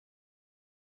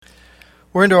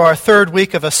We're into our third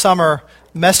week of a summer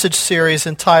message series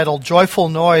entitled Joyful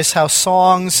Noise, How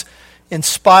Songs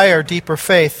Inspire Deeper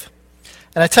Faith.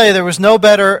 And I tell you, there was no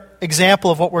better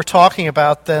example of what we're talking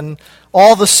about than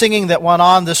all the singing that went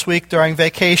on this week during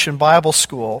Vacation Bible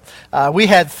School. We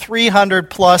had 300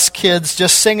 plus kids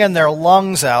just singing their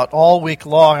lungs out all week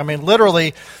long. I mean,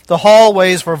 literally, the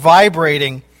hallways were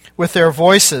vibrating with their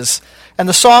voices. And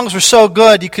the songs were so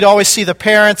good, you could always see the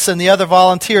parents and the other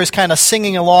volunteers kind of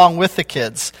singing along with the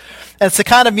kids. And it's the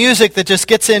kind of music that just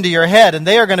gets into your head, and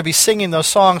they are going to be singing those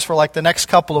songs for like the next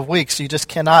couple of weeks. You just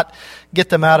cannot get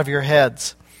them out of your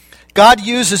heads. God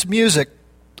uses music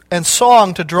and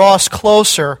song to draw us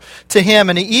closer to Him,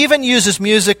 and He even uses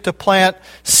music to plant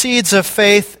seeds of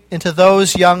faith into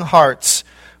those young hearts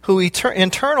who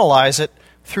internalize it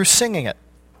through singing it.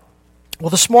 Well,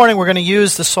 this morning we're going to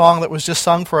use the song that was just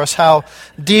sung for us, How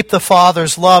Deep the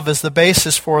Father's Love, as the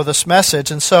basis for this message.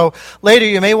 And so later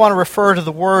you may want to refer to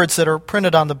the words that are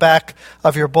printed on the back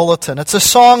of your bulletin. It's a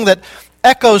song that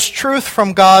echoes truth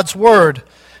from God's Word.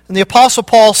 And the Apostle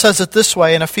Paul says it this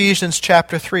way in Ephesians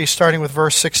chapter 3, starting with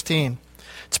verse 16.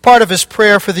 It's part of his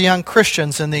prayer for the young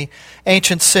Christians in the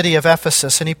ancient city of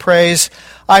Ephesus. And he prays,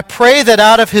 I pray that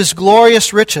out of His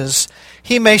glorious riches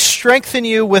He may strengthen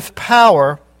you with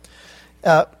power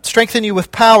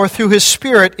through His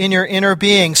Spirit in your inner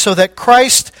being, so that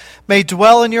Christ may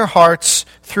dwell in your hearts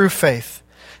through faith.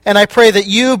 And I pray that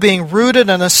you, being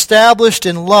rooted and established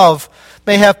in love,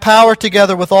 may have power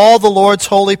together with all the Lord's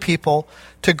holy people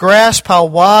to grasp how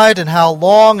wide and how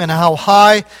long and how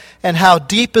high and how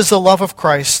deep is the love of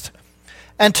Christ,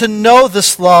 and to know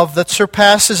this love that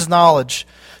surpasses knowledge,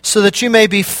 so that you may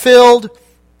be filled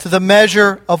to the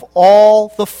measure of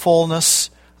all the fullness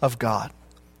of God.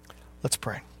 Let's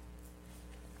pray.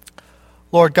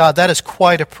 Lord God, that is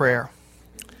quite a prayer.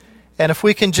 And if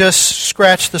we can just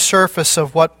scratch the surface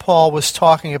of what Paul was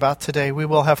talking about today, we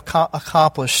will have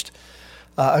accomplished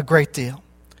a great deal.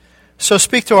 So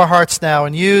speak to our hearts now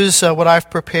and use what I've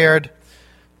prepared,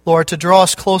 Lord, to draw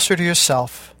us closer to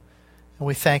Yourself. And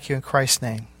we thank You in Christ's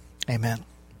name. Amen.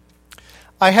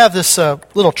 I have this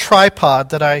little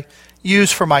tripod that I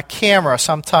use for my camera.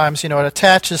 Sometimes, it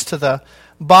attaches to the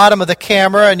bottom of the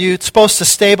camera, and it's supposed to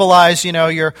stabilize,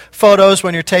 your photos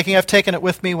when you're taking. I've taken it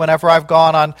with me whenever I've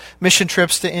gone on mission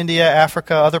trips to India,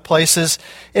 Africa, other places.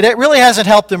 It really hasn't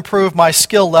helped improve my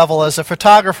skill level as a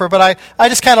photographer, but I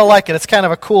just kind of like it. It's kind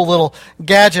of a cool little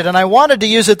gadget, and I wanted to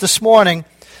use it this morning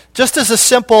just as a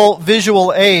simple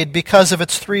visual aid because of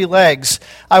its three legs.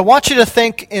 I want you to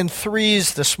think in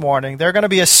threes this morning. There are going to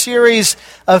be a series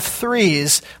of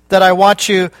threes that I want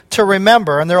you to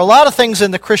remember. And there are a lot of things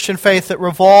in the Christian faith that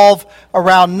revolve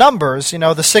around numbers.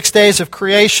 The 6 days of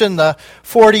creation, the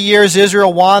 40 years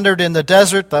Israel wandered in the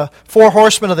desert, the 4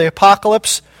 horsemen of the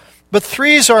apocalypse. But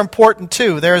threes are important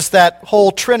too. There's that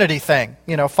whole Trinity thing,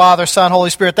 Father, Son, Holy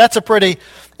Spirit. That's a pretty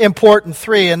important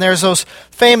three. And there's those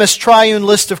famous triune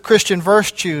list of Christian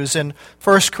virtues in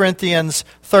 1 Corinthians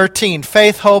 13.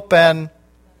 Faith, hope, and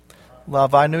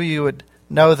love. I knew you would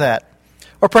know that.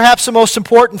 Or perhaps the most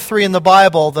important three in the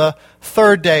Bible, the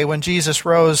third day when Jesus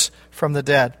rose from the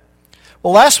dead.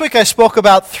 Well, last week I spoke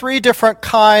about 3 different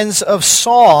kinds of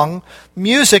song,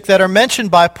 music that are mentioned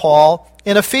by Paul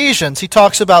in Ephesians. He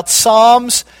talks about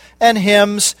psalms and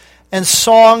hymns and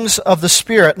songs of the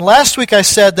Spirit. And last week I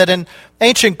said that in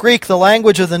ancient Greek, the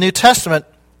language of the New Testament,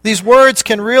 these words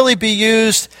can really be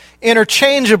used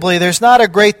interchangeably. There's not a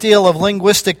great deal of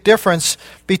linguistic difference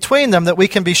between them that we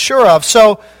can be sure of.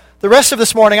 So the rest of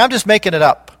this morning, I'm just making it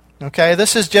up. Okay,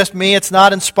 this is just me. It's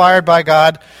not inspired by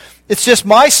God. It's just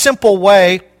my simple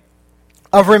way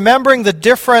of remembering the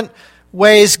different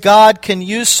ways God can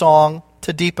use song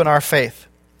to deepen our faith.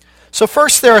 So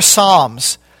first, there are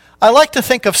psalms. I like to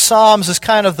think of psalms as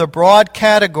kind of the broad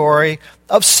category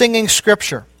of singing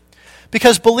Scripture,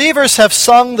 because believers have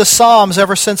sung the psalms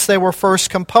ever since they were first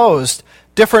composed.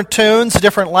 Different tunes,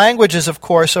 different languages, of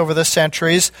course, over the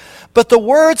centuries, but the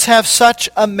words have such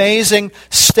amazing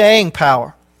staying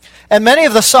power. And many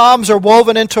of the psalms are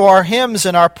woven into our hymns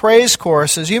and our praise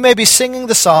choruses. You may be singing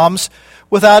the psalms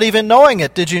without even knowing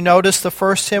it. Did you notice the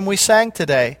first hymn we sang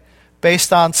today,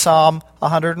 based on Psalm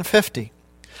 150?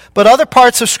 But other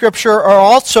parts of Scripture are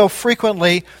also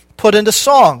frequently put into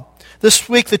song. This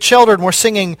week the children were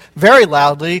singing very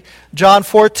loudly, John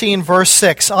 14, verse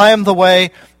 6, I am the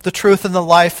way, the truth, and the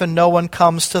life, and no one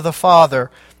comes to the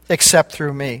Father except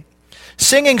through me.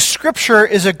 Singing Scripture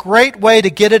is a great way to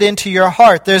get it into your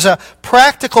heart. There's a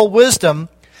practical wisdom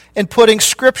in putting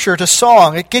Scripture to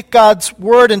song. It gets God's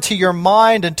Word into your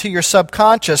mind and to your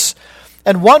subconscious.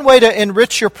 And one way to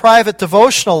enrich your private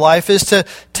devotional life is to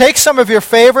take some of your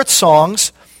favorite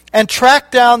songs and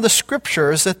track down the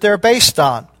scriptures that they're based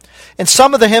on. In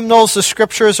some of the hymnals, the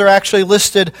scriptures are actually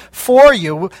listed for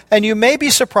you, and you may be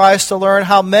surprised to learn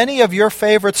how many of your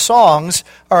favorite songs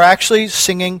are actually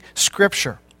singing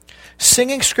scripture.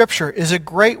 Singing scripture is a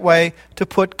great way to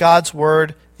put God's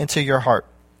word into your heart.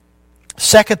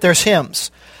 Second, there's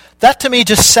hymns. That to me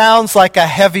just sounds like a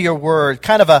heavier word,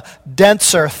 kind of a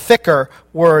denser, thicker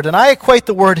word. And I equate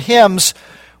the word hymns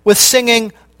with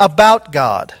singing about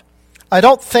God. I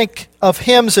don't think of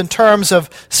hymns in terms of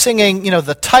singing,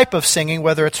 the type of singing,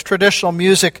 whether it's traditional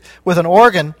music with an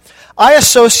organ. I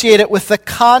associate it with the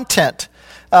content,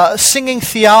 singing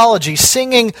theology,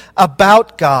 singing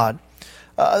about God,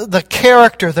 the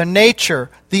character, the nature,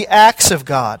 the acts of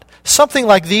God. Something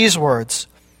like these words: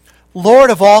 Lord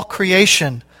of all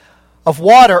creation, of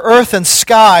water, earth, and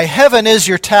sky, heaven is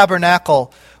your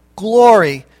tabernacle.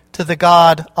 Glory to the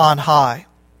God on high.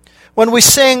 When we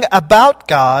sing about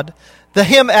God, the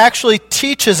hymn actually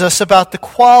teaches us about the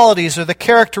qualities or the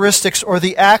characteristics or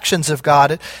the actions of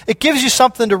God. It gives you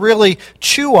something to really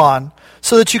chew on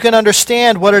so that you can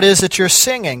understand what it is that you're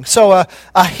singing. So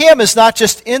a hymn is not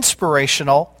just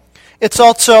inspirational, it's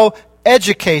also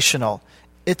educational.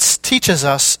 It teaches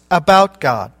us about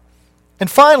God.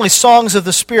 And finally, songs of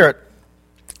the Spirit.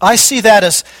 I see that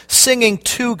as singing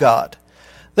to God.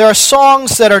 There are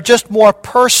songs that are just more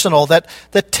personal, that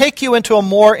take you into a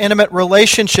more intimate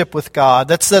relationship with God.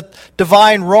 That's that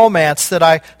divine romance that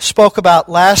I spoke about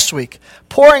last week.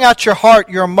 Pouring out your heart,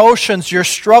 your emotions, your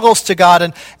struggles to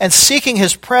God, and seeking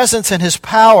His presence and His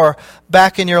power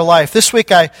back in your life. This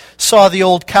week I saw the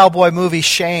old cowboy movie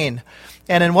Shane.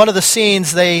 And in one of the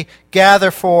scenes they gather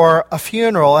for a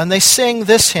funeral and they sing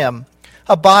this hymn,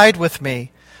 Abide With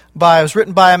Me. It was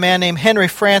written by a man named Henry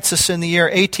Francis in the year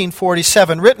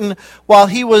 1847, written while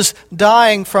he was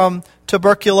dying from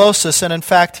tuberculosis, and in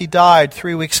fact he died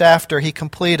 3 weeks after he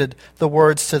completed the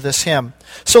words to this hymn.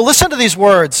 So listen to these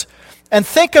words and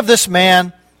think of this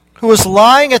man who was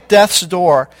lying at death's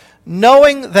door,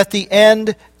 knowing that the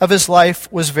end of his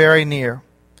life was very near.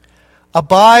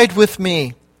 Abide with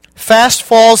me. Fast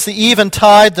falls the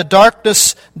eventide, the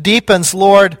darkness deepens,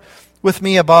 Lord, with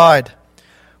me abide.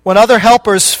 When other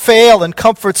helpers fail and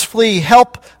comforts flee,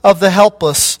 help of the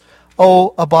helpless,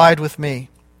 oh, abide with me.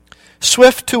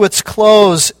 Swift to its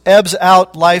close ebbs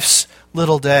out life's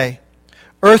little day.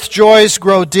 Earth joys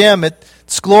grow dim,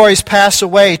 its glories pass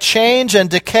away. Change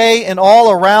and decay in all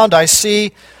around I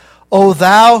see. O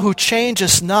thou who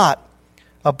changest not,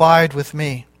 abide with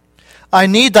me. I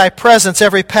need thy presence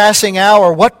every passing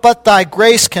hour. What but thy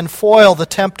grace can foil the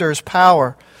tempter's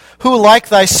power? Who like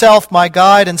thyself my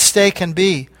guide and stay can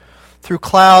be? Through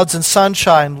clouds and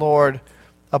sunshine, Lord,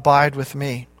 abide with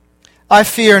me. I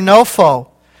fear no foe.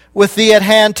 With thee at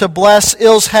hand to bless,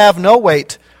 ills have no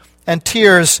weight, and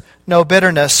tears no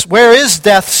bitterness. Where is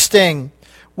death's sting?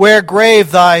 Where grave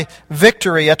thy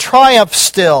victory? A triumph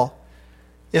still,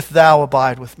 if thou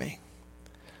abide with me.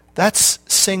 That's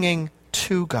singing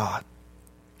to God.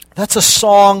 That's a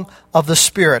song of the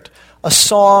Spirit, a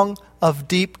song of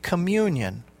deep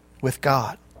communion with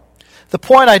God. The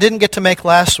point I didn't get to make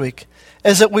last week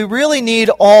is that we really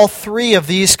need all three of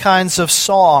these kinds of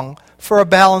song for a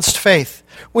balanced faith.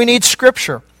 We need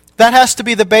Scripture. That has to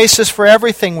be the basis for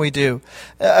everything we do.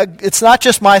 It's not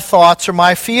just my thoughts or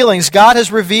my feelings. God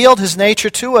has revealed His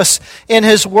nature to us in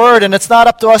His Word, and it's not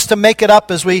up to us to make it up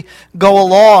as we go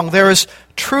along. There is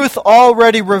truth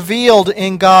already revealed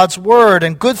in God's Word,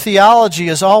 and good theology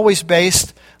is always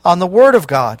based on the Word of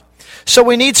God. So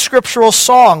we need scriptural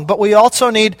song, but we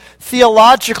also need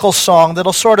theological song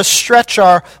that'll sort of stretch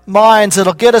our minds,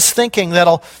 that'll get us thinking,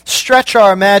 that'll stretch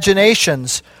our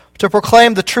imaginations to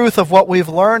proclaim the truth of what we've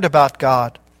learned about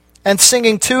God. And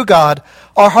singing to God,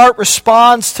 our heart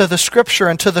responds to the Scripture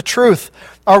and to the truth,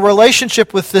 our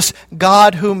relationship with this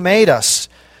God who made us.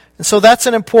 And so that's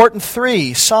an important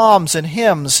three: psalms and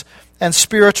hymns and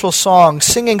spiritual songs,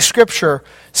 singing Scripture,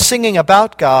 singing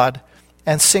about God,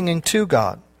 and singing to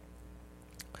God.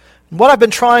 What I've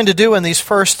been trying to do in these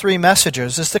first three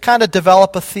messages is to kind of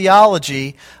develop a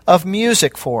theology of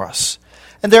music for us.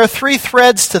 And there are three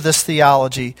threads to this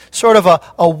theology, sort of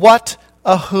a what,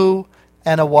 a who,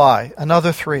 and a why.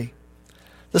 Another three.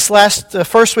 This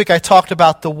first week I talked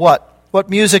about the what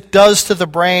music does to the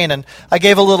brain, and I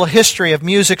gave a little history of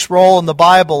music's role in the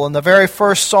Bible and the very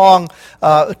first song,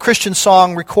 Christian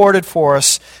song recorded for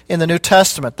us in the New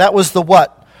Testament. That was the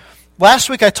what. Last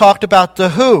week I talked about the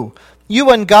who.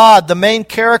 You and God, the main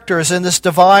characters in this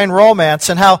divine romance,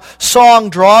 and how song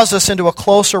draws us into a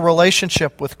closer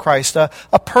relationship with Christ, a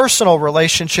personal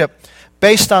relationship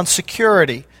based on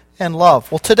security and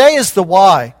love. Well, today is the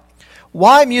why.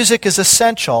 Why music is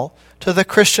essential to the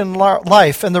Christian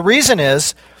life. And the reason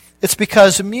is, it's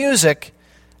because music,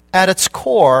 at its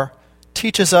core,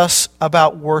 teaches us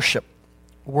about worship.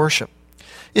 Worship.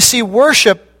 You see,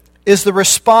 worship is the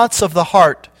response of the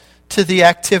heart to the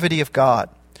activity of God.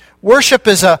 Worship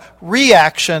is a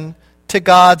reaction to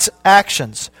God's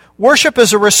actions. Worship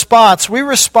is a response. We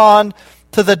respond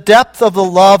to the depth of the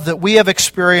love that we have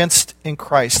experienced in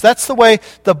Christ. That's the way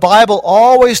the Bible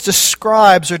always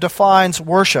describes or defines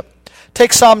worship.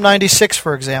 Take Psalm 96,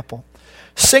 for example.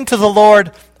 Sing to the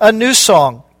Lord a new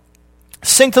song.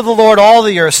 Sing to the Lord all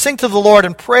the earth. Sing to the Lord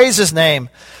and praise His name.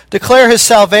 Declare His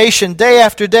salvation day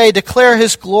after day. Declare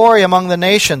His glory among the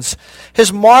nations,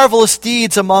 His marvelous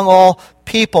deeds among all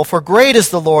people. For great is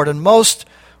the Lord and most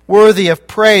worthy of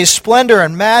praise. Splendor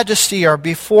and majesty are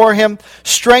before Him.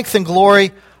 Strength and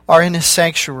glory are in His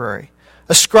sanctuary.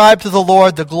 Ascribe to the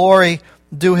Lord the glory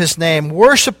due His name.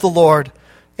 Worship the Lord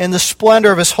in the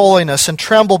splendor of His holiness and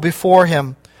tremble before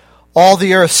Him, all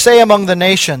the earth. Say among the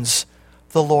nations,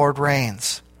 the Lord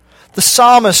reigns. The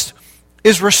psalmist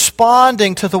is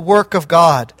responding to the work of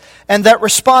God, and that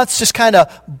response just kind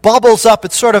of bubbles up.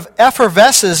 It sort of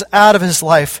effervesces out of his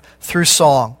life through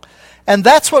song. And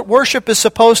that's what worship is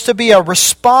supposed to be, a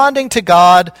responding to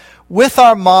God with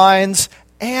our minds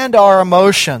and our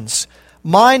emotions.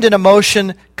 Mind and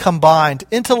emotion combined,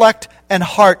 intellect and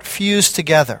heart fused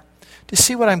together. Do you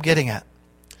see what I'm getting at?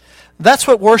 That's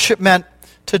what worship meant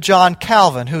to John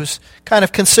Calvin, who's kind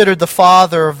of considered the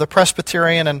father of the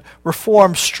Presbyterian and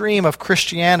Reformed stream of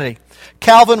Christianity.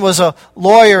 Calvin was a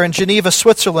lawyer in Geneva,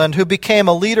 Switzerland, who became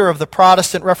a leader of the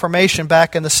Protestant Reformation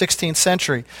back in the 16th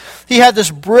century. He had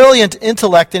this brilliant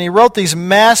intellect, and he wrote these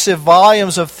massive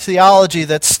volumes of theology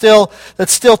that still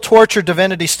torture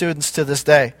divinity students to this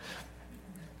day.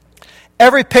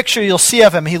 Every picture you'll see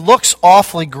of him, he looks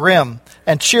awfully grim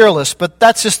and cheerless, but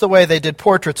that's just the way they did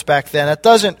portraits back then. It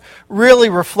doesn't really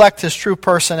reflect his true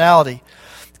personality.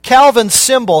 Calvin's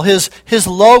symbol, his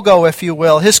logo, if you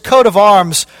will, his coat of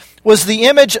arms, was the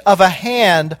image of a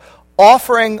hand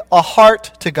offering a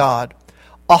heart to God,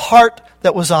 a heart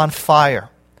that was on fire,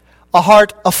 a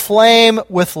heart aflame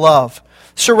with love,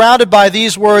 surrounded by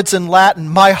these words in Latin,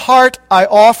 "My heart I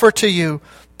offer to you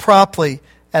promptly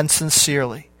and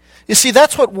sincerely." You see,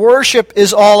 that's what worship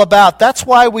is all about. That's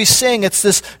why we sing. It's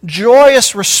this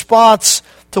joyous response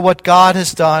to what God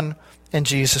has done in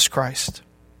Jesus Christ.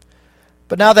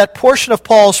 But now that portion of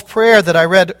Paul's prayer that I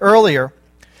read earlier,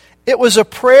 it was a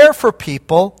prayer for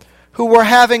people who were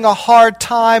having a hard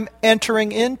time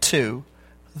entering into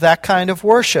that kind of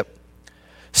worship.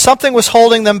 Something was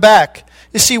holding them back.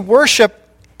 You see, worship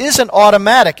isn't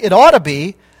automatic. It ought to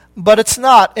be, but it's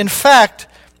not. In fact,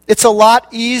 it's a lot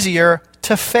easier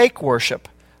to fake worship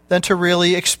than to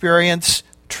really experience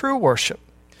true worship.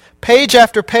 Page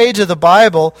after page of the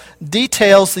Bible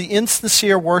details the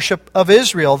insincere worship of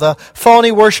Israel, the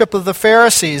phony worship of the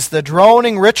Pharisees, the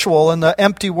droning ritual and the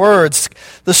empty words,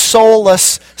 the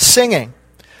soulless singing.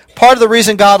 Part of the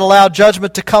reason God allowed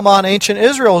judgment to come on ancient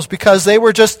Israel is because they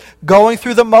were just going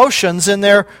through the motions in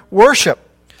their worship.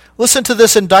 Listen to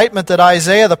this indictment that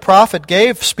Isaiah the prophet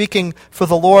gave, speaking for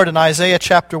the Lord in Isaiah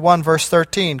chapter 1, verse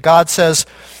 13. God says,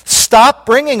 "Stop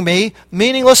bringing me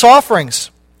meaningless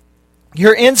offerings.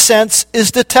 Your incense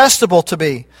is detestable to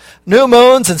me. New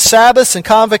moons and Sabbaths and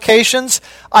convocations,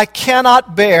 I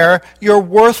cannot bear your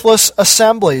worthless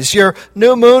assemblies. Your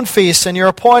new moon feasts and your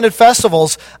appointed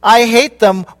festivals, I hate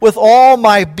them with all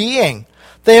my being.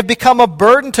 They have become a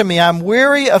burden to me. I'm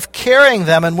weary of carrying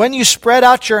them. And when you spread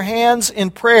out your hands in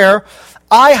prayer,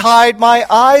 I hide my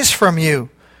eyes from you.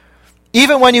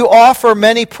 Even when you offer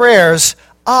many prayers,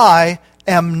 I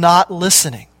am not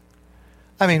listening."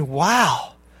 I mean, wow.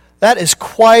 That is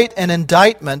quite an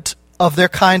indictment of their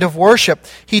kind of worship.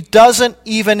 He doesn't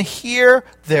even hear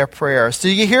their prayers. Do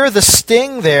you hear the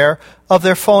sting there of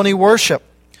their phony worship?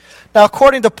 Now,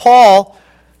 according to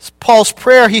Paul's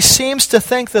prayer, he seems to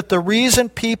think that the reason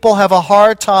people have a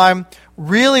hard time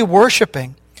really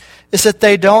worshiping is that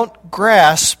they don't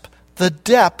grasp the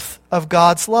depth of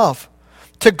God's love.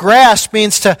 To grasp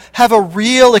means to have a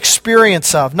real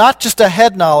experience of, not just a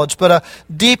head knowledge, but a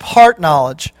deep heart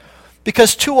knowledge.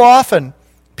 Because too often,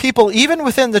 people, even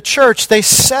within the church, they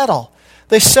settle.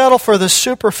 They settle for the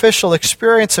superficial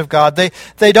experience of God.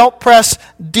 They don't press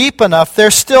deep enough. They're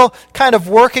still kind of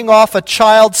working off a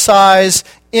child-size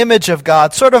image of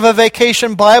God, sort of a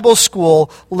vacation Bible school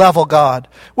level God,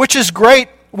 which is great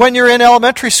when you're in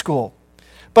elementary school.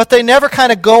 But they never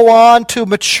kind of go on to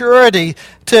maturity,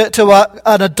 to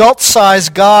an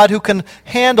adult-sized God who can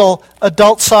handle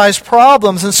adult-sized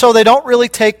problems, and so they don't really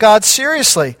take God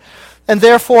seriously. And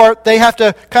therefore, they have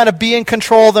to kind of be in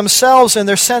control themselves in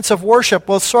their sense of worship.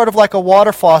 Well, it's sort of like a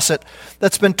water faucet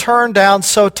that's been turned down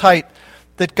so tight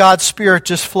that God's Spirit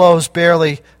just flows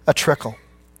barely a trickle.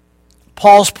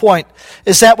 Paul's point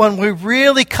is that when we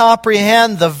really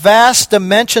comprehend the vast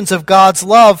dimensions of God's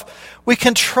love, we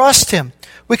can trust Him.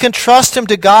 We can trust Him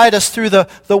to guide us through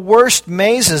the worst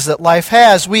mazes that life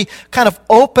has. We kind of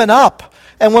open up.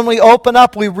 And when we open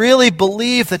up, we really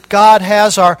believe that God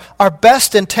has our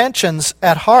best intentions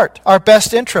at heart, our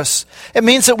best interests. It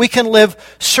means that we can live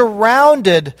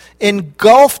surrounded,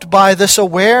 engulfed by this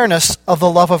awareness of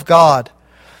the love of God.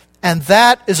 And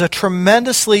that is a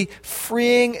tremendously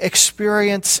freeing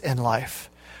experience in life.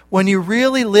 When you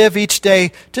really live each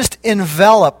day just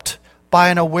enveloped by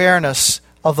an awareness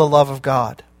of the love of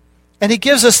God. And he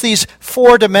gives us these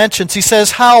 4 dimensions. He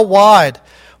says, how wide?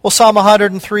 Well, Psalm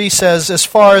 103 says, as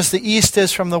far as the east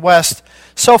is from the west,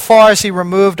 so far as He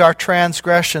removed our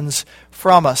transgressions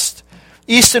from us.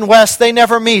 East and west, they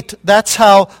never meet. That's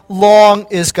how long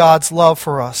is God's love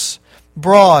for us.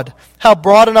 Broad, how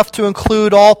broad enough to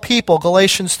include all people,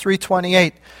 Galatians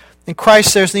 3:28. In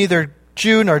Christ there's neither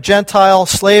Jew nor Gentile,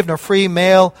 slave nor free,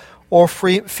 male or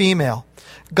female.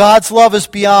 God's love is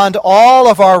beyond all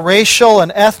of our racial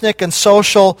and ethnic and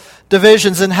social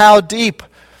divisions. And how deep.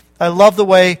 I love the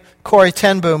way Corrie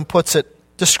ten Boom puts it,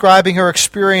 describing her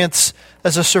experience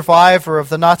as a survivor of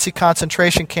the Nazi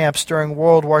concentration camps during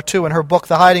World War II. In her book,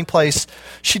 The Hiding Place,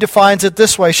 she defines it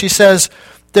this way. She says,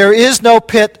 there is no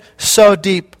pit so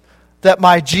deep that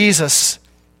my Jesus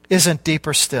isn't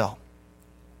deeper still.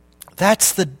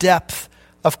 That's the depth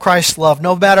of Christ's love.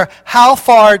 No matter how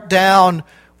far down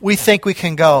we think we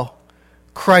can go,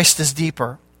 Christ is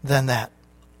deeper than that.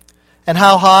 And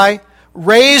how high?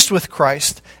 Raised with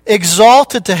Christ,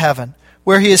 exalted to heaven,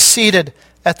 where He is seated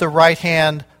at the right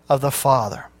hand of the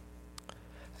Father.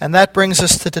 And that brings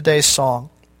us to today's song,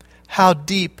 How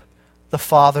Deep the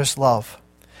Father's Love.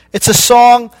 It's a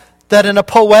song that in a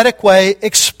poetic way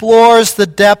explores the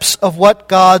depths of what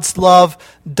God's love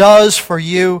does for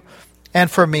you and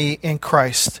for me in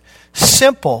Christ.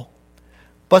 Simple,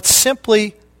 but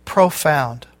simply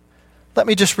profound. Let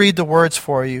me just read the words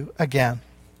for you again.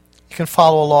 You can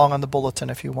follow along on the bulletin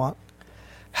if you want.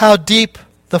 How deep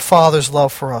the Father's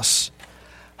love for us.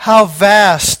 How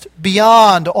vast,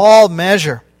 beyond all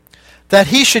measure, that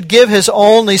He should give His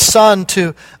only Son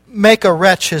to make a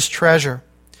wretch His treasure.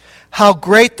 How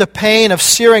great the pain of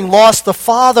searing loss, the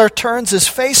Father turns His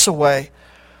face away.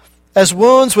 As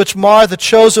wounds which mar the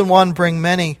chosen one bring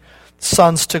many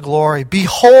sons to glory.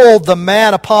 Behold the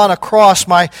man upon a cross,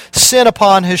 my sin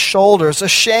upon His shoulders.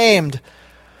 Ashamed,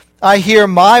 I hear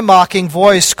my mocking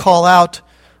voice call out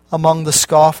among the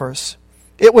scoffers.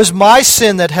 It was my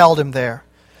sin that held Him there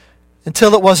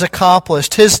until it was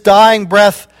accomplished. His dying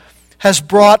breath has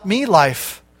brought me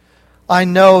life. I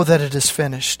know that it is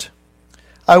finished.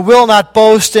 I will not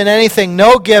boast in anything,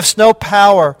 no gifts, no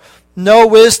power, no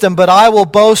wisdom, but I will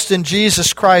boast in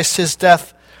Jesus Christ, His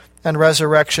death and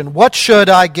resurrection. What should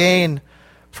I gain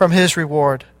from His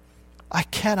reward? I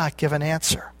cannot give an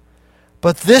answer.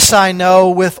 But this I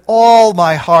know with all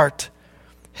my heart,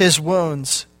 His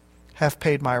wounds have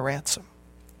paid my ransom.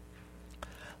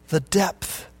 The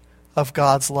depth of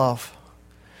God's love.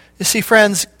 You see,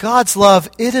 friends, God's love,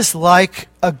 it is like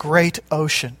a great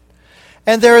ocean.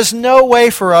 And there is no way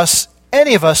for us,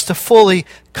 any of us, to fully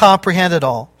comprehend it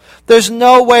all. There's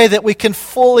no way that we can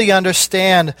fully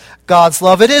understand God's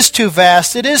love. It is too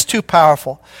vast. It is too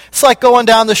powerful. It's like going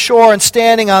down the shore and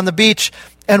standing on the beach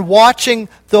and watching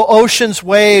the ocean's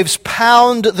waves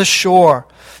pound the shore.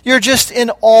 You're just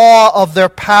in awe of their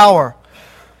power.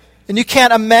 And you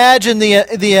can't imagine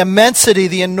the immensity,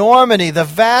 the enormity, the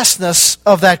vastness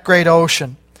of that great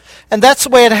ocean. And that's the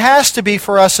way it has to be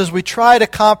for us as we try to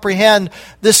comprehend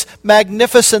this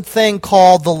magnificent thing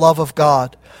called the love of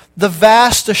God. The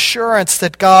vast assurance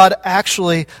that God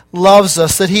actually loves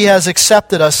us, that He has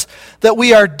accepted us, that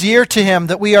we are dear to Him,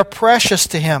 that we are precious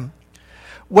to Him.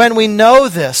 When we know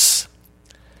this,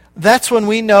 that's when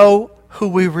we know who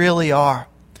we really are.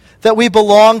 That we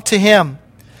belong to Him.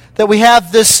 That we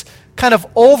have this kind of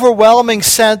overwhelming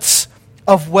sense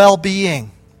of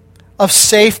well-being, of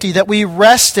safety, that we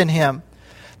rest in Him,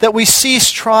 that we cease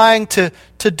trying to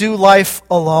do life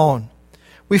alone.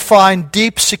 We find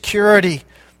deep security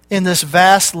in this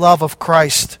vast love of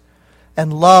Christ,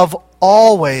 and love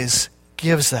always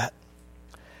gives that.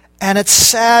 And it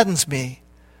saddens me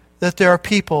that there are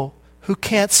people who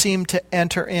can't seem to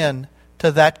enter in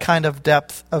to that kind of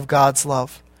depth of God's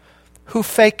love, who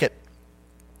fake it.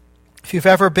 If you've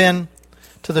ever been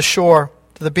to the shore,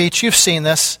 to the beach, you've seen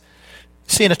this.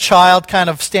 seen a child kind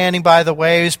of standing by the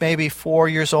waves, maybe 4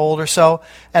 years old or so,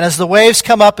 and as the waves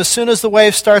come up, as soon as the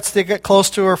wave starts to get close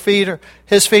to her feet or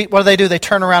his feet, what do? They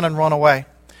turn around and run away.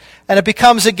 And it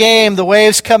becomes a game. The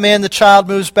waves come in, the child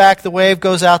moves back, the wave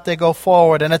goes out, they go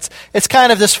forward. And it's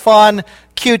kind of this fun,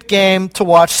 cute game to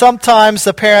watch. Sometimes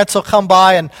the parents will come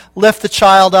by and lift the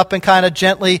child up and kind of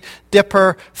gently dip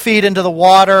her feet into the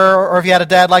water, or if you had a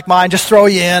dad like mine, just throw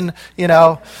you in,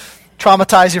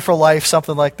 traumatize you for life,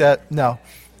 something like that. No.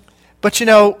 But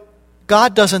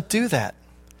God doesn't do that.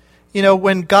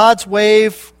 When God's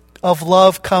wave of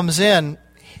love comes in,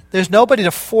 there's nobody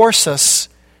to force us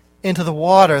into the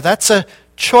water. That's a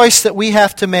choice that we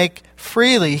have to make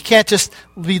freely. You can't just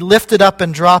be lifted up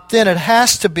and dropped in. It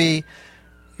has to be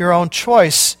your own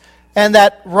choice. And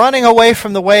that running away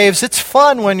from the waves, it's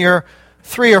fun when you're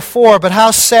 3 or 4, but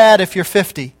how sad if you're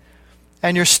 50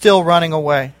 and you're still running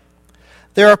away.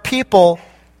 There are people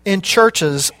in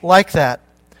churches like that.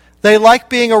 They like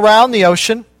being around the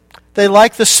ocean. They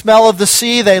like the smell of the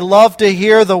sea. They love to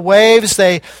hear the waves.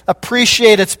 They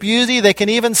appreciate its beauty. They can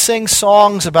even sing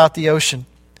songs about the ocean.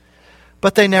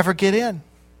 But they never get in.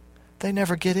 They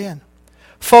never get in.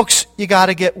 Folks, you got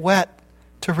to get wet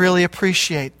to really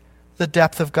appreciate the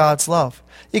depth of God's love.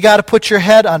 You got to put your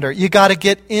head under. You got to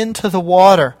get into the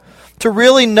water. To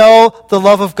really know the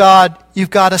love of God, you've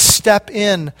got to step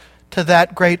in to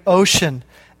that great ocean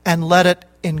and let it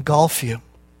engulf you.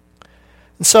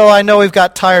 And so I know we've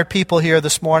got tired people here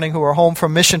this morning who are home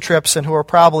from mission trips and who are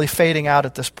probably fading out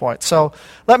at this point. So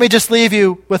let me just leave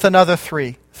you with another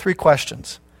three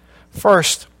questions.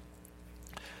 First,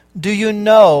 do you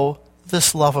know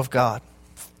this love of God?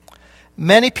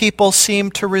 Many people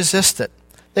seem to resist it.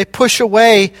 They push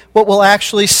away what will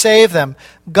actually save them.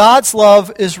 God's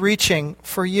love is reaching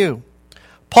for you.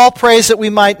 Paul prays that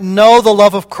we might know the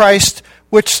love of Christ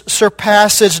which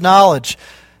surpasses knowledge.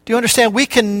 Do you understand? We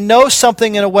can know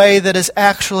something in a way that is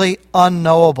actually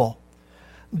unknowable.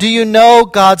 Do you know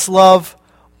God's love,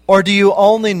 or do you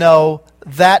only know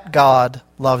that God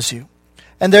loves you?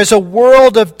 And there's a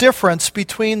world of difference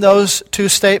between those two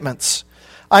statements.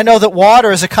 I know that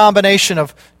water is a combination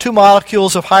of 2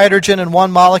 molecules of hydrogen and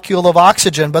 1 molecule of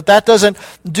oxygen, but that doesn't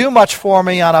do much for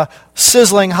me on a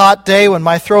sizzling hot day when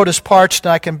my throat is parched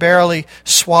and I can barely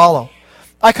swallow.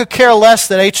 I could care less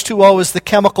that H2O is the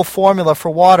chemical formula for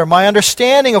water. My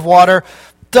understanding of water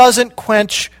doesn't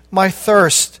quench my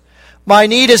thirst. My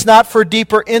need is not for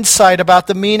deeper insight about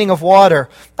the meaning of water.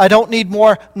 I don't need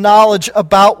more knowledge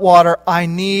about water. I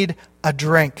need a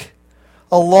drink.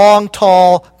 A long,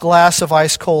 tall glass of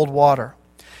ice-cold water.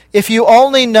 If you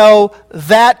only know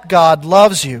that God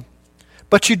loves you,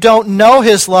 but you don't know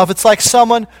His love, it's like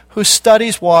someone who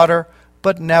studies water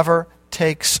but never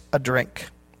takes a drink.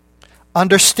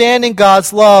 Understanding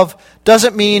God's love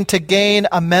doesn't mean to gain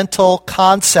a mental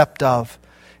concept of.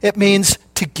 It means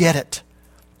to get it,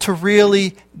 to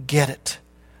really get it.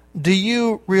 Do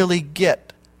you really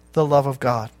get the love of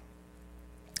God?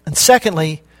 And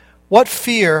secondly, what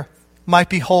fear might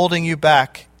be holding you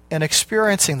back in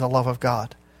experiencing the love of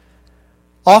God?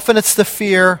 Often it's the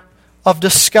fear of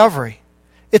discovery.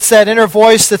 It's that inner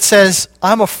voice that says,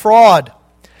 I'm a fraud,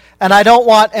 and I don't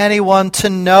want anyone to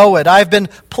know it. I've been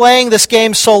playing this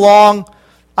game so long,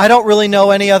 I don't really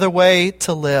know any other way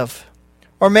to live.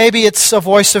 Or maybe it's a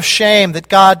voice of shame that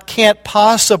God can't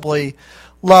possibly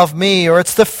love me. Or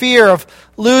it's the fear of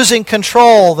losing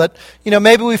control that,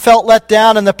 maybe we felt let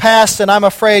down in the past and I'm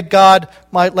afraid God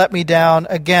might let me down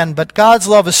again. But God's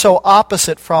love is so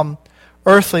opposite from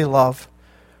earthly love.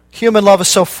 Human love is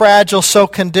so fragile, so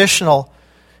conditional.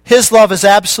 His love is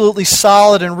absolutely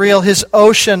solid and real. His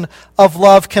ocean of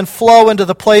love can flow into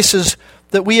the places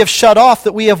that we have shut off,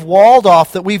 that we have walled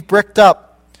off, that we've bricked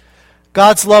up.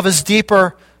 God's love is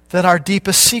deeper than our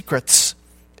deepest secrets.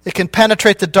 It can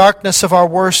penetrate the darkness of our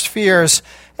worst fears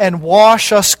and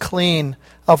wash us clean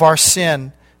of our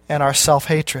sin and our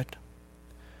self-hatred.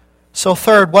 So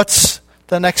third, what's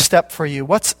the next step for you?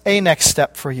 What's a next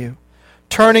step for you?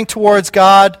 Turning towards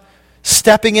God,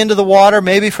 stepping into the water,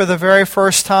 maybe for the very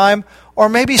first time, or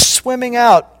maybe swimming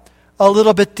out a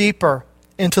little bit deeper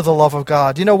into the love of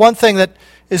God. One thing that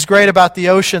is great about the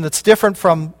ocean that's different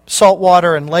from salt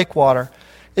water and lake water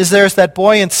is there's that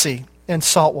buoyancy in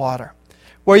salt water,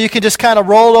 where you can just kind of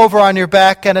roll over on your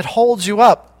back and it holds you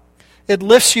up. It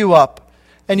lifts you up,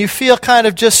 and you feel kind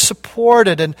of just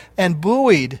supported and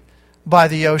buoyed by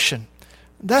the ocean.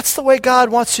 That's the way God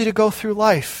wants you to go through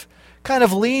life, kind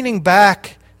of leaning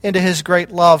back into His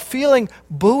great love, feeling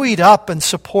buoyed up and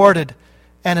supported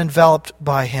and enveloped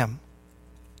by Him.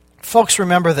 Folks,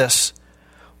 remember this.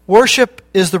 Worship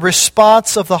is the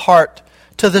response of the heart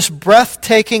to this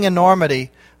breathtaking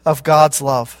enormity of God's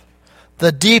love.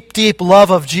 The deep, deep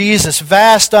love of Jesus,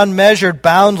 vast, unmeasured,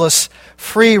 boundless,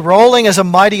 free, rolling as a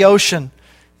mighty ocean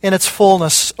in its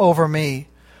fullness over me.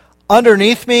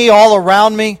 Underneath me, all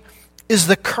around me, is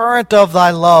the current of thy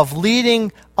love,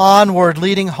 leading onward,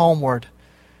 leading homeward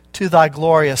to thy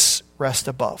glorious rest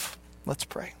above. Let's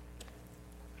pray.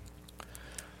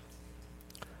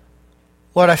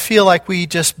 Lord, I feel like we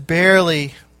just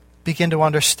barely begin to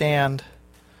understand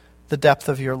the depth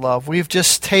of your love. We've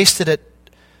just tasted it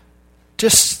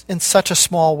just in such a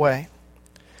small way.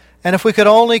 And if we could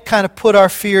only kind of put our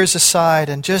fears aside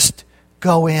and just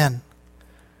go in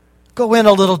a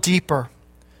little deeper,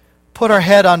 put our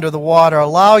head under the water,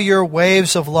 allow your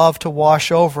waves of love to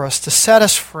wash over us, to set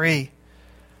us free,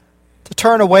 to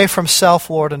turn away from self,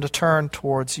 Lord, and to turn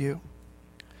towards you.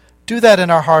 Do that in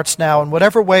our hearts now in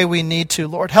whatever way we need to.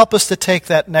 Lord, help us to take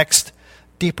that next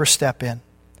deeper step in.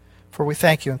 For we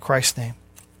thank you in Christ's name.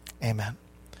 Amen.